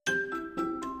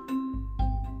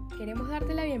Queremos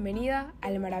darte la bienvenida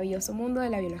al maravilloso mundo de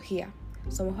la biología.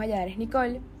 Somos Valladares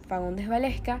Nicole, Fagundes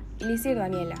Valesca y Lisir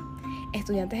Daniela,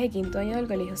 estudiantes de quinto año del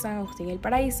Colegio San Agustín El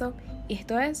Paraíso, y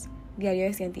esto es Diario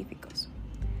de Científicos.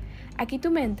 Aquí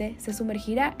tu mente se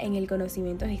sumergirá en el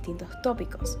conocimiento de distintos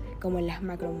tópicos, como las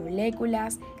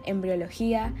macromoléculas,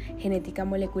 embriología, genética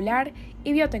molecular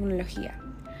y biotecnología,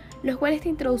 los cuales te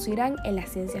introducirán en las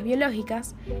ciencias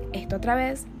biológicas, esto a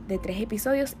través de 3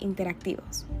 episodios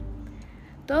interactivos.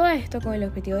 Todo esto con el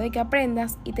objetivo de que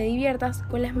aprendas y te diviertas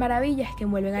con las maravillas que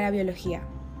envuelven a la biología.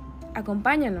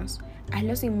 Acompáñanos,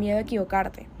 hazlo sin miedo a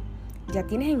equivocarte. ¿Ya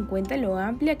tienes en cuenta lo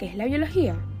amplia que es la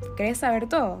biología? ¿Crees saber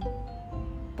todo?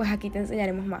 Pues aquí te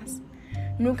enseñaremos más.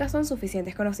 Nunca son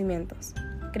suficientes conocimientos.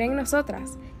 Cree en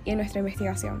nosotras y en nuestra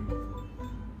investigación.